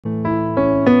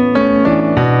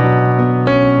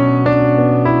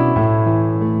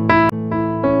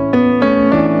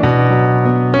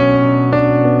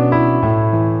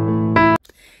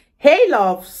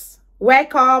loves,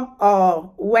 welcome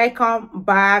or welcome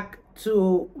back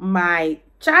to my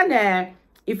channel.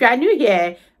 If you are new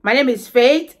here, my name is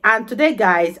Faith, and today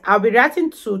guys I'll be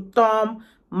reacting to Tom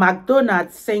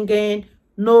Macdonald singing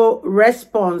No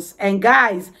Response. And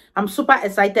guys, I'm super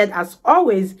excited as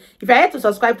always. If you're here to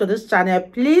subscribe to this channel,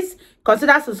 please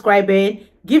consider subscribing,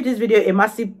 give this video a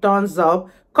massive thumbs up,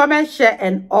 comment, share,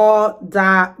 and all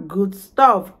that good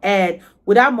stuff. And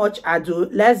without much ado,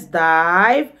 let's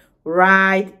dive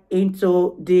right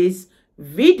into this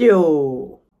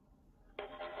video.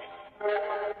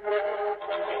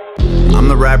 I'm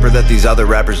the rapper that these other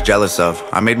rappers jealous of.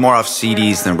 I made more off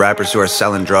CDs than rappers who are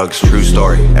selling drugs. True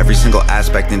story. Every single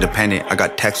aspect independent. I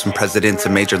got texts from presidents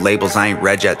and major labels I ain't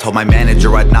read yet. Told my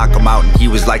manager I'd knock him out and he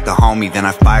was like the homie. Then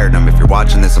I fired him. If you're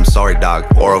watching this, I'm sorry, dog.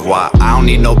 Au revoir. I don't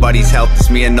need nobody's help. It's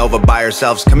me and Nova by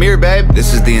ourselves. Come here, babe.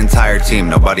 This is the entire team,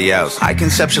 nobody else. I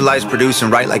conceptualize, produce,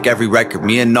 and write like every record.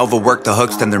 Me and Nova work the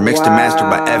hooks, then they're mixed and mastered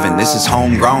by Evan. This is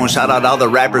homegrown. Shout out all the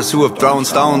rappers who have thrown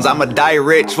stones. I'ma die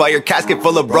rich while your casket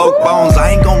full of broke bones.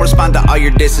 I ain't gonna respond to all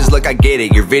your disses, look I get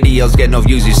it. Your videos get no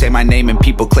views, you say my name and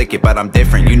people click it. But I'm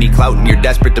different, you need clout and you're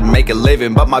desperate to make a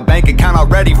living. But my bank account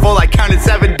already full, I counted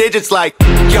 7 digits like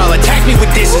y'all attack me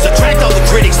with disses, attract all the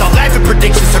critics. I'll laugh at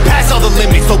predictions, surpass all the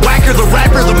limits. The whacker the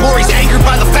rapper, the more he's angered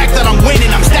by the fact that I'm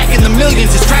winning. I'm stacking the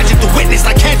millions, it's tragic to witness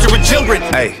like cancer in children.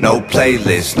 Hey, no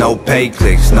playlist, no pay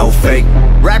clicks, no fake.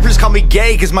 Rappers call me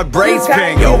gay cause my braids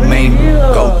pink. Yo, main,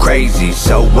 go crazy,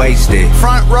 so wasted.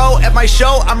 Front row at my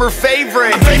show, I'm her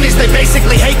favorite. I'm famous, they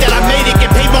basically hate that I made it. Get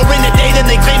paid more in a day than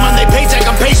they claim on their paycheck.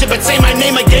 I'm patient, but say my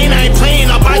name again, I ain't playing.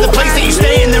 I'll buy the place that you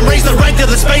stay in, then raise the rent till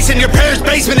the space in your parents'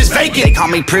 basement is vacant. They call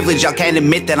me privileged, y'all can't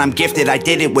admit that I'm gifted. I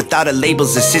did it without a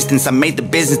label's assistance. I made the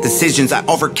business decisions, I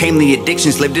overcame the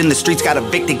addictions. Lived in the streets, got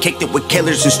evicted, kicked it with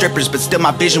killers and strippers. But still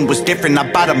my vision was different. I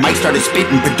bought a mic, started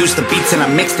spitting, produced the beats and I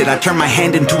mixed it. I turned my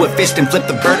hand into a fist and flipped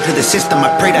the bird to the system.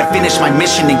 I prayed I'd finish my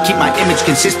mission and keep my image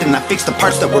consistent. I fixed the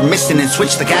parts that were missing and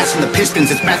switched the gas and the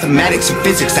pistons. It's mathematics and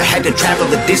physics, I had to travel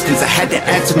the distance. I had to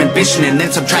add some ambition and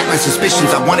then subtract my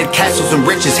suspicions. I wanted castles and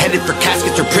riches, headed for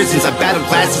caskets or prisons. I battled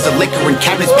glasses of liquor and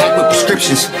cabinets packed with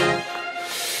prescriptions.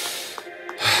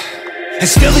 And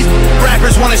still these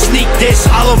rappers wanna sneak this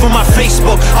all over my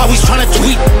Facebook, always trying to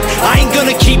tweet. I ain't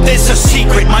gonna keep this a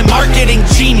secret. My marketing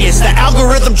genius, the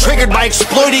algorithm triggered by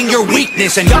exploiting your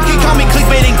weakness. And y'all can call me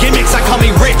clickbait and gimmicks, I call me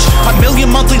rich. 1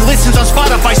 million monthly listens on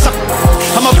Spotify, so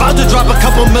I'm about to drop a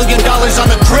couple $1 million on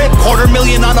a crib,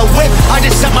 $250,000 on a whip. I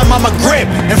just sent my mom a grip,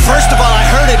 and first of all I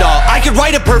heard it all. I could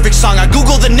write a perfect song. I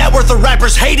googled the net worth of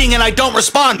rappers hating and I don't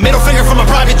respond. Middle finger from a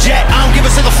private jet, I don't give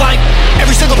a single flight.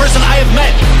 Every single person I have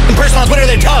met in person on Twitter,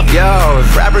 they're tough. Yo,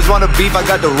 if rappers wanna beef, I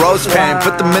got the roast pan.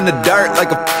 Put them in the dirt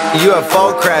like a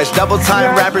UFO crash. Double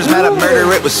time rappers mad I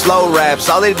murder it with slow raps.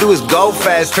 All they do is go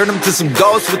fast, turn them to some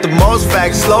ghosts with the most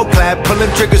facts. Slow clap, pulling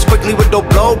triggers quickly with no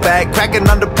blowback. Cracking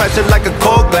under pressure like a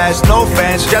cold glass. No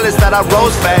fans, jealous that I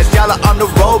rose fast. Y'all are on the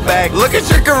road back. Look at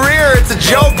your career, it's a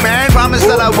joke, man. Promise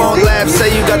that I won't laugh.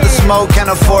 Say you got the smoke, can't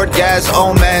afford gas.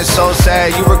 Oh man, so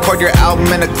sad. You record your album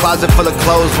in a closet full of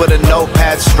clothes with a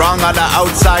notepad. Strong on the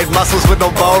outside, muscles with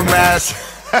no bone mass.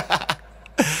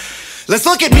 Let's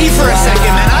look at me for a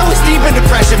second, man. I was deep in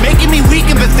depression, making me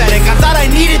weak and pathetic. I thought I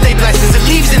needed they blessings, it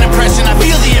leaves an impression. I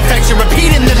feel the infection,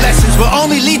 repeating the lessons will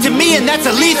only lead to me, and that's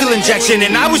a lethal injection.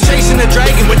 And I was chasing a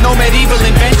dragon with no medieval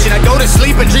invention. I go to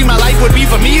sleep and dream my life would be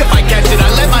for me if I catch it.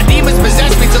 I let my demons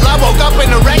possess me till I woke up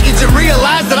in the wreckage and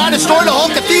realized that I destroyed a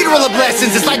whole cathedral of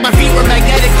blessings. It's like my feet were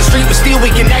magnetic, the street was steel,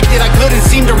 we connected. I couldn't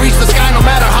seem to reach the sky no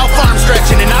matter how far I'm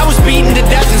stretching. And I was beaten to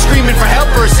death and screaming for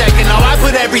help for a second. Now I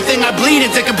put everything I bleed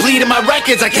into completing my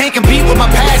records. I can't compete with my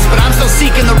past, but I'm still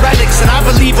seeking the relics. And I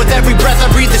believe with every breath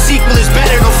I breathe the sequel is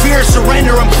better. No fear,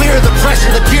 surrender, I'm clear of the pressure.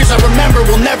 The tears I remember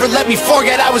will never let me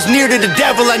forget I was near to the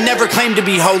devil. I never claimed to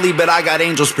be holy, but I got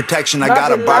angels' protection. I got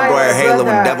a barbed wire halo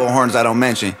and devil horns I don't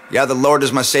mention. Yeah, the Lord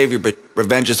is my savior, but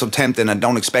revenge is so tempting. I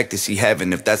don't expect to see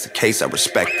heaven. If that's the case, I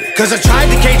respect it. Cause I tried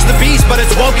to cage the beast, but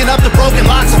it's woken up the broken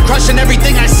locks. I'm crushing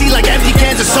everything I see like empty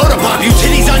cans of soda pop. You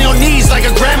titties on your knees like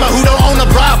a grandma who don't own a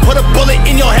bra. Put a bullet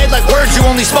in your head like words you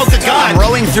only spoke to God. I'm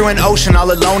rowing through an ocean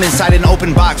all alone inside an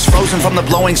open box, frozen from the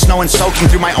blowing snow and soaking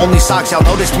through my only socks. Y'all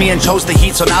noticed me and chose the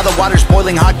heat, so now the water's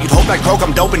boiling hot. You'd hope I croak,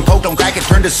 I'm dope and coke, don't crack it,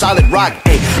 turn to solid rock.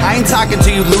 Hey, I ain't talking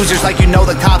to you losers like you know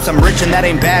the cops. I'm rich and that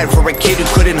ain't bad for a kid who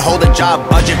couldn't hold a job.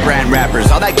 Budget brand rappers,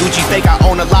 all that Gucci fake I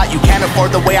own a lot. You can't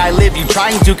afford the way I live, you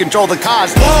trying to control the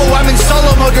cost. Whoa, I'm in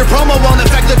solo mode, your promo won't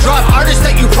affect the drop. Artists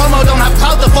that you promo don't have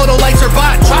clout, the photo likes are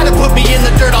bot. Try to put me in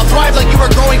the dirt, I'll thrive like you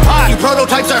were growing pot. You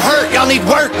prototypes are hurt, y'all need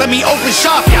work, let me open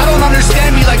shop. Y'all don't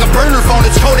understand me like a burner phone,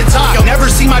 it's coded top. You'll never never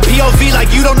see my POV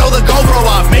like you don't know the GoPro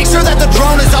off. Make sure that the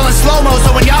drone is all in slow-mo, so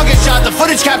when y'all get shot, the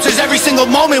footage captures every single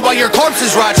moment while your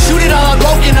corpses rot. Shoot it all on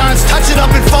Wokenons, touch it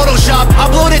up in Photoshop,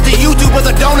 upload it to YouTube with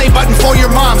a donate button for your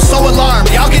mom. So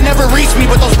alarmed, y'all can never reach me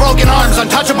with those broken arms.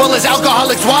 Untouchable as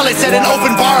alcoholics' wallets at an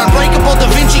open bar. Unbreakable Da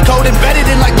Vinci Code embedded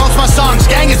in like most my songs.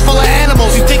 Gang is full of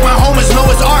animals, you think my home is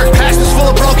Noah's Ark. Past is full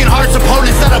of broken hearts,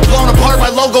 opponents that are blown apart.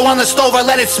 My logo on the stove, I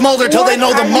let it smolder till they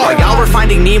know the mark. While y'all were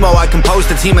finding Nemo, I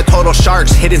composed a team of total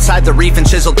sharks. Hid inside the reef and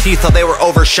chiseled teeth till they were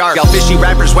over sharp. Y'all fishy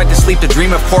rappers went to sleep to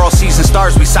dream of coral seas and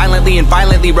stars. We silently and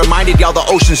violently reminded y'all the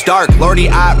ocean's dark. Lordy,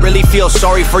 I really feel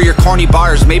sorry for your corny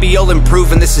bars. Maybe you'll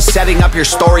improve and this is setting up your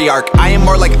story arc. I am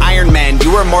more like Iron Man,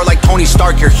 you are more like Tony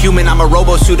Stark. You're human, I'm a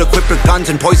robo-suit equipped with guns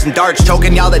and poison darts.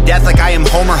 Choking y'all to death like I am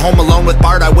Homer home alone with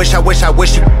Bart. I wish you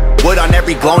would on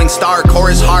every glowing star. Core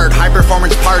is hard, high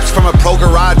performance parts from a pro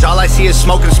garage. All I see is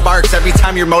smoke and sparks every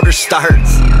time your motor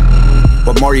starts.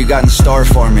 What more you got in store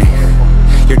for me?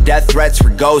 Your death threats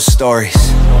were ghost stories,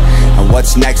 and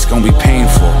what's next gonna be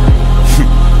painful.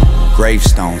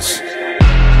 Gravestones.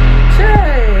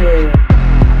 Hey.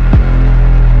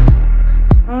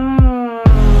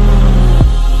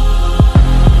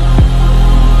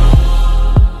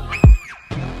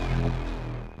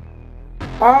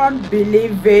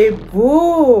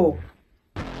 Unbelievable.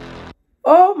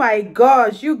 Oh my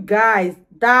gosh, you guys,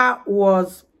 that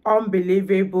was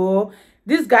unbelievable.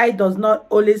 This guy does not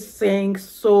only sing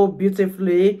so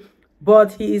beautifully,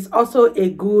 but he is also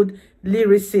a good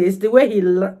lyricist. The way he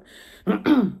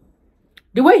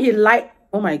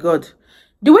oh my god,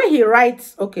 the way he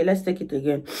writes. Okay, let's take it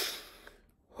again.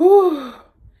 Whew.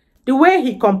 The way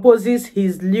he composes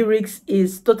his lyrics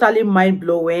is totally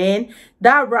mind-blowing.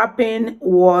 That rapping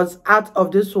was out of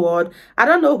this world. I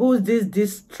don't know who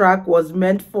this track was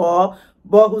meant for,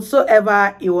 but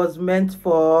whosoever it was meant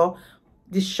for,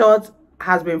 the shot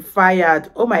has been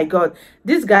fired. Oh my god,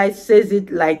 this guy says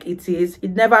it like it is. He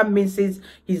never misses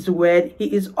his word.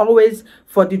 He is always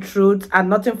for the truth and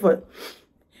nothing for...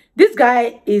 This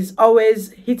guy is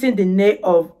always hitting the nail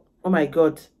of... Oh my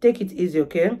god, take it easy,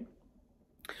 okay?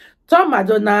 Tom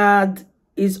Macdonald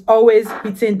is always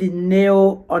hitting the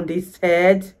nail on his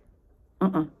head.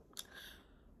 Tom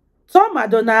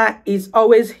Macdonald is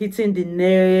always hitting the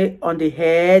nail on the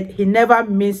head. He never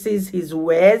misses his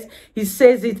words. He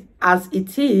says it as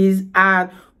it is, and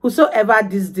whosoever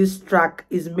this track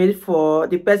is made for,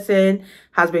 the person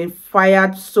has been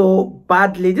fired so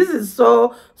badly. This is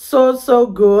so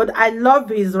good. I love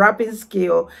his rapping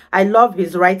skill. I love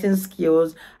his writing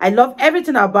skills. I love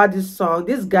everything about this song.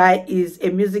 This guy is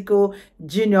a musical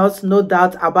genius, no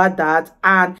doubt about that.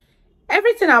 And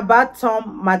everything about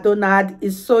Tom Macdonald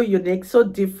is so unique, so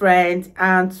different,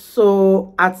 and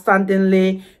so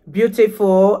outstandingly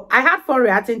beautiful. I had fun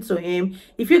reacting to him.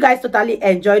 If you guys totally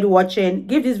enjoyed watching,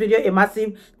 give this video a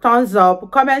massive thumbs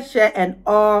up, comment, share, and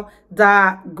all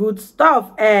that good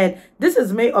stuff. And this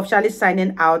is me officially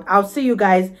signing out. I'll see you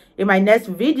guys in my next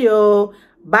video.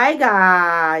 Bye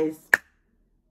guys.